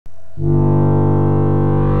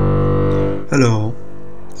Hello.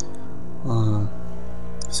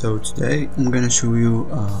 So today I'm gonna show you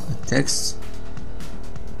a text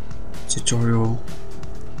tutorial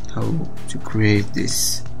how to create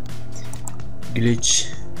this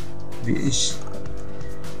Glitch VHS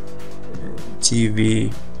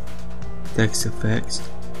TV text effects.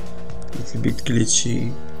 It's a bit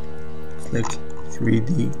glitchy, it's like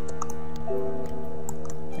 3D.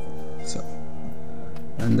 So,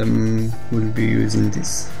 and will be using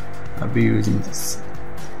this. I'll be using this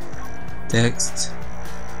text.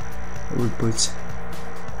 I will put.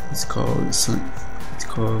 It's called. Let me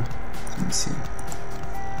see.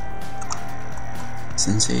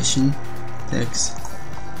 Sensation text.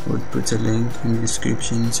 I will put a link in the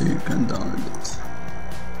description so you can download it.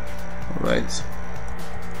 Alright.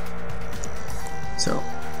 So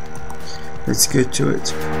let's get to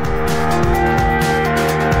it.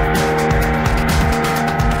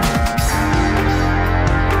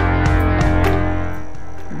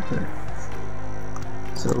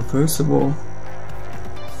 So first of all,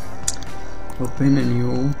 open a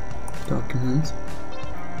new document,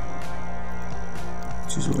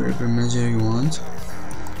 choose whatever measure you want,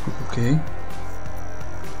 click OK,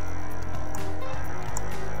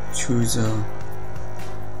 choose a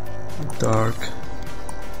dark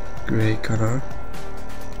gray color,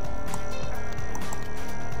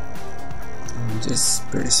 and just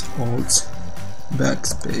press Alt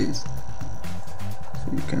backspace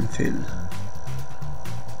so you can fill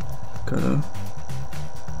color.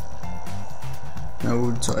 Now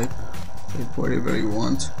we'll type whatever you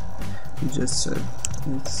want. You just said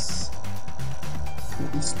let's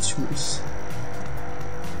choose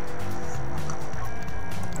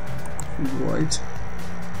white.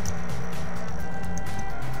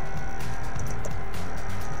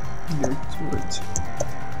 Get to it.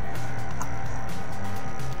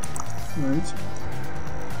 Right.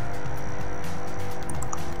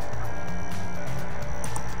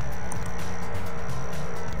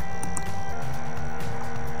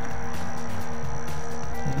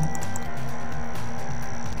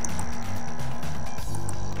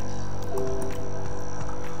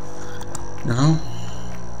 Now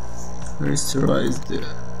rasterize the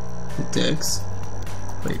text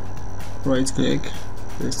by right click,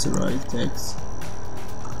 rasterize text,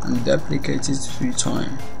 and duplicate it 3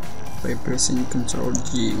 times by pressing Ctrl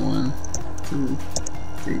G. 1, 2,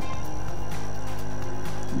 3,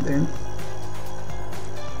 and then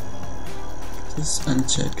just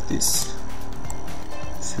uncheck this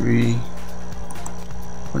 3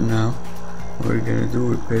 for now. What we're gonna do,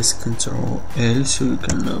 we press Ctrl L so you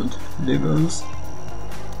can load levels,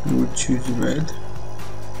 and we'll choose red,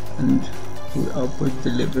 and we'll output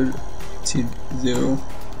the level to 0,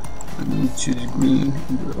 and we'll choose green,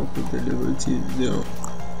 and we'll output the level to 0.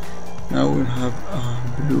 Now we'll have a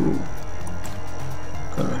blue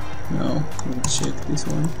color. Now we'll check this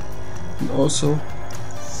one, and also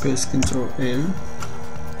press Ctrl L.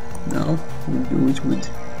 Now we'll do it with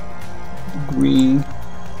green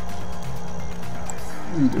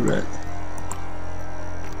and the red.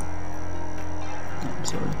 I'm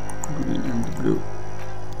sorry, green and the blue.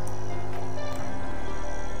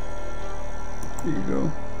 There you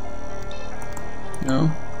go.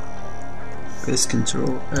 Now press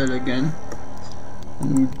Ctrl L again, and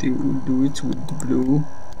we'll do it with the blue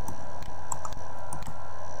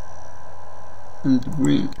and the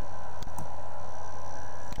green.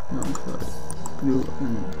 No, sorry, blue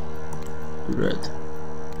and the red.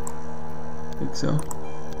 Like so.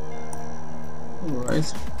 Alright.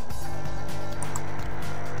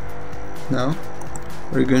 Now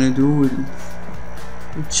what we're gonna do, we'll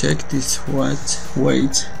check this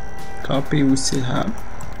white copy we still have,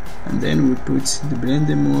 and then we put the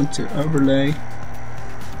blending mode to overlay,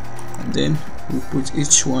 and then we put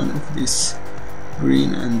each one of this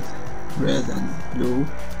green and red and blue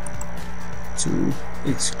to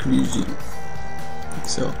exclusion, like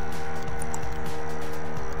so.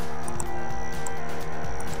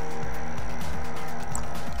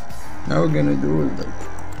 Now we're gonna do it like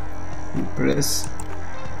we press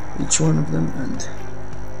each one of them, and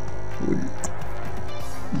we'll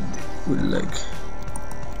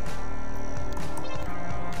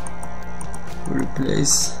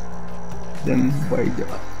replace them by the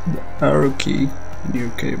arrow key in your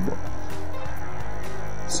keyboard.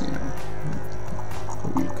 So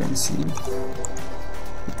you can see,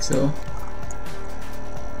 like so.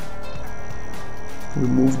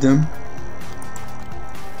 Remove them.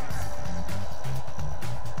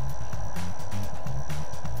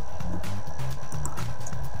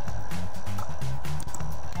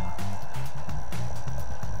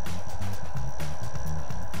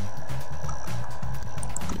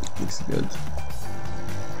 looks good.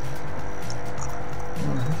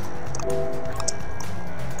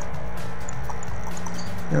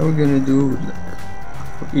 Now we're gonna do,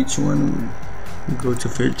 for each one we go to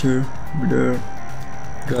filter, blur,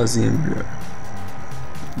 Gaussian blur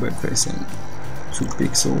by pressing 2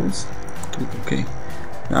 pixels, click OK.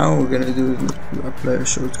 Now we're gonna do apply a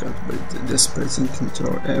shortcut by just pressing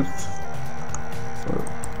Ctrl F for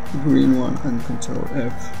the green one and Ctrl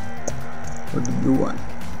F for the blue one.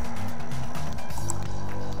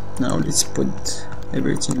 Now let's put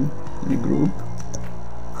everything in a group.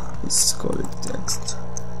 Let's call it text.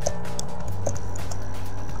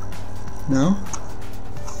 Now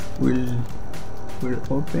we'll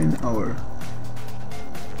open our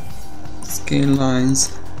scale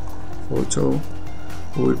lines photo.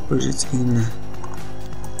 We'll put it in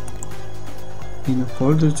a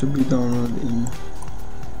folder to be downloaded in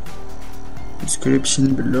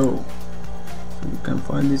description below, so you can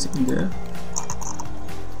find it in there.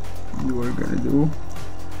 And what we're gonna do,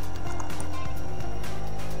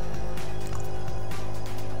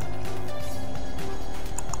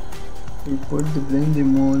 we put the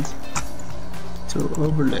blending mode to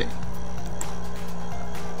overlay.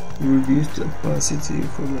 We reduce the opacity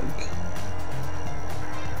for like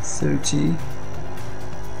 30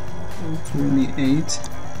 or 28.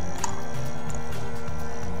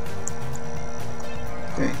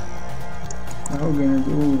 Okay, now we're gonna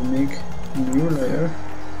do, we'll make a new layer.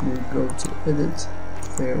 We'll go to edit,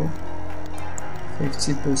 fill,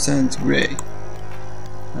 50% gray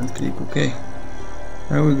and click OK.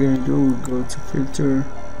 Now we're gonna do, we'll go to filter,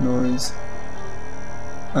 noise,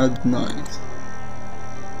 add noise.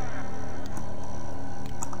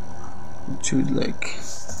 It should like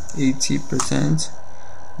 80%.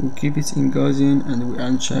 We'll keep it in Gaussian and we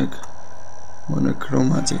uncheck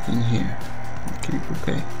monochromatic in here. Click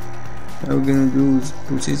OK. Now we're gonna do is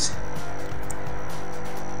put it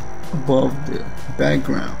above the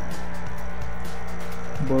background,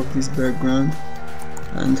 above this background,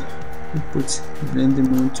 and we put blending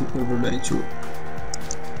mode to overlay too.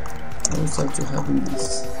 Also to having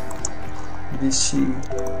this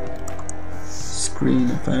screen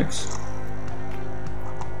effects.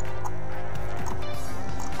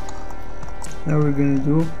 Now we're gonna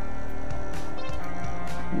do,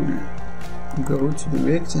 we'll go to the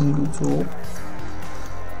rectangle tool.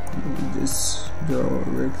 We'll just draw a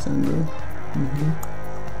rectangle,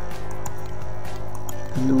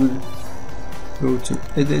 and we'll go to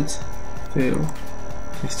edit, fill,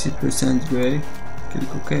 50% gray,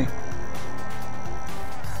 click OK.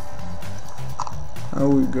 Now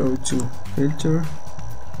we go to filter,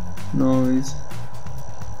 noise,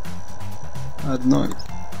 add noise,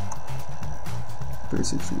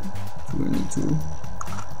 press it to 22,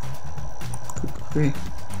 click OK,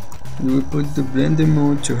 and we put the blending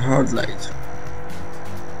mode to hard light.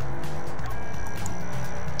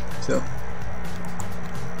 So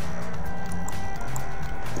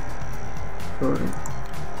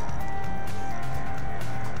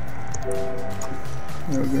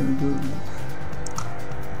now we're gonna do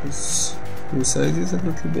this, resize it a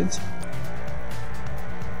little bit,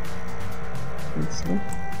 like so.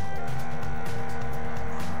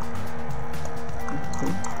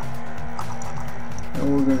 Okay. Now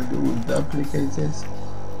we're gonna do with duplicate it.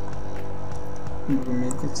 We're gonna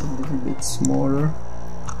make it a little bit smaller,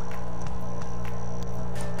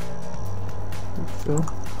 like so.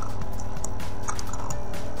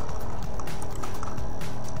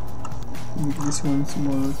 Make this one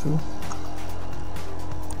smaller too.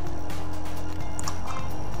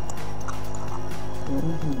 So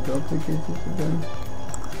we'll duplicate it again.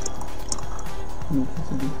 Make it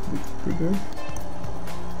a bit bigger.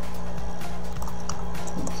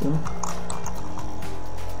 Like so.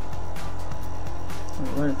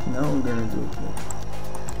 Alright, now we're gonna do it.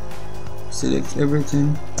 Select everything.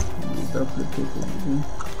 We'll duplicate it again.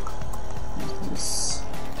 Like this.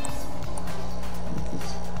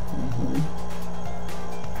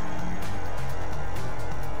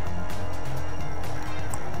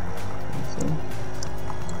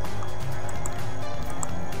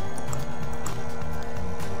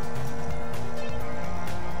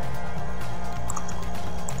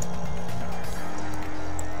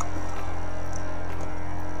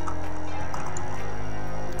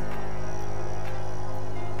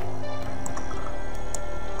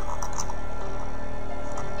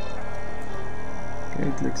 Okay,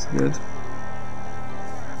 it looks good.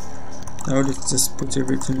 Now let's just put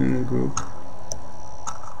everything in a group.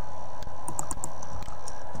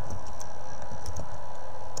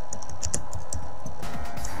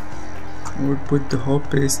 We'll put the whole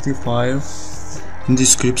PSD file in the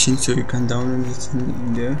description so you can download it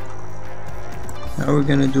in there. Now we're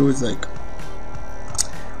gonna do is like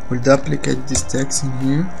we'll duplicate this text in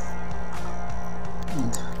here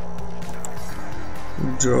and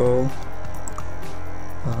we'll draw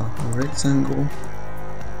a rectangle,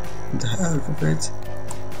 the half of it,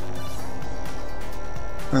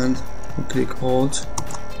 and we click Alt,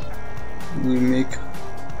 we make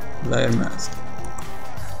layer mask.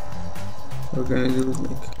 We're gonna do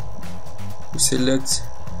like we select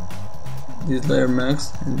this layer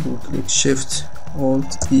mask and we click Shift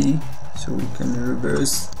Alt E so we can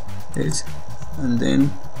reverse it, and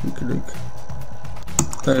then we click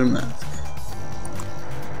layer mask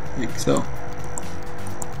like so.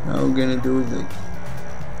 Now we're gonna do the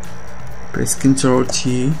press Ctrl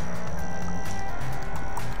T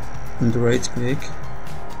and right click,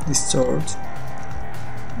 distort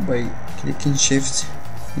by clicking Shift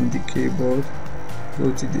in the keyboard,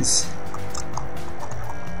 go to this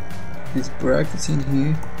bracket in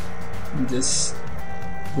here and just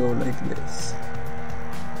go like this,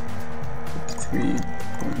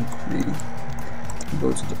 3.3,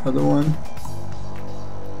 go to the other one,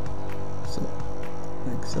 so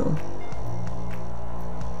like so.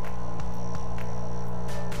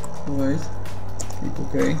 Alright, click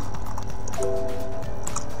OK.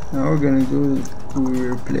 Now we're gonna do is we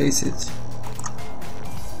replace it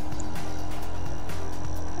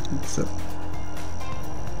like so.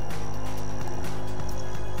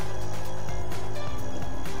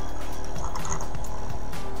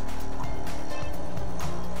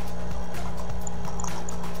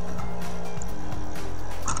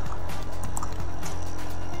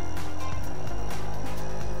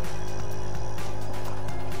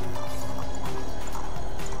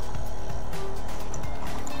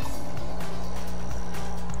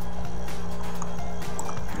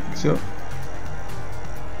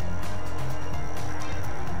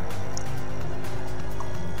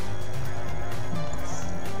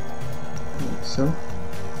 So you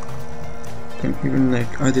can even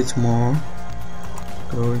like add it more,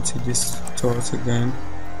 go into this chart again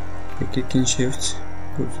by clicking Shift,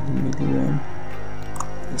 go to the middle one,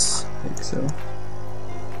 just like so,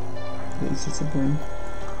 place it again.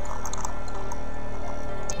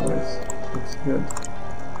 Yes, looks good.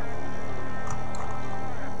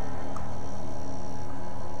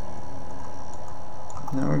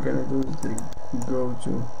 Now we're gonna do is go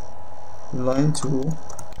to line tool,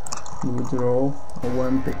 we draw a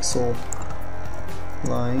 1 pixel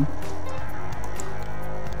line,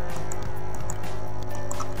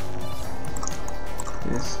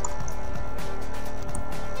 this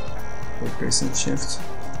by pressing Shift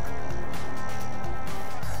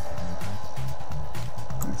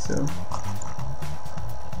like so.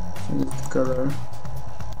 Change the color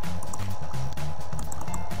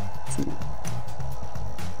to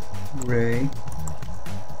gray,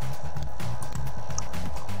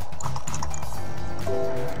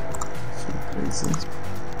 so place it.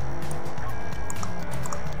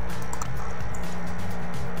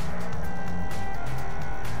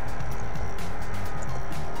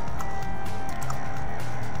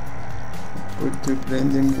 Put the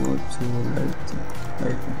blending mode to lighten.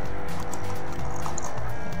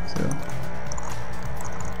 So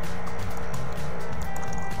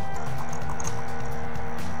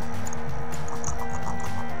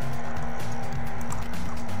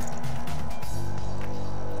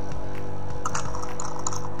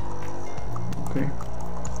okay,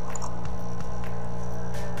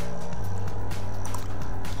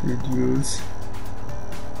 reduce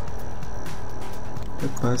the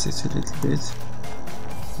opacity a little bit.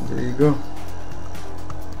 There you go.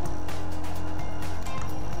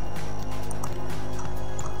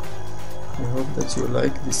 I hope that you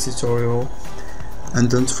like this tutorial, and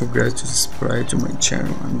don't forget to subscribe to my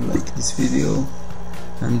channel and like this video,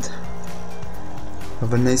 and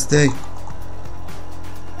have a nice day.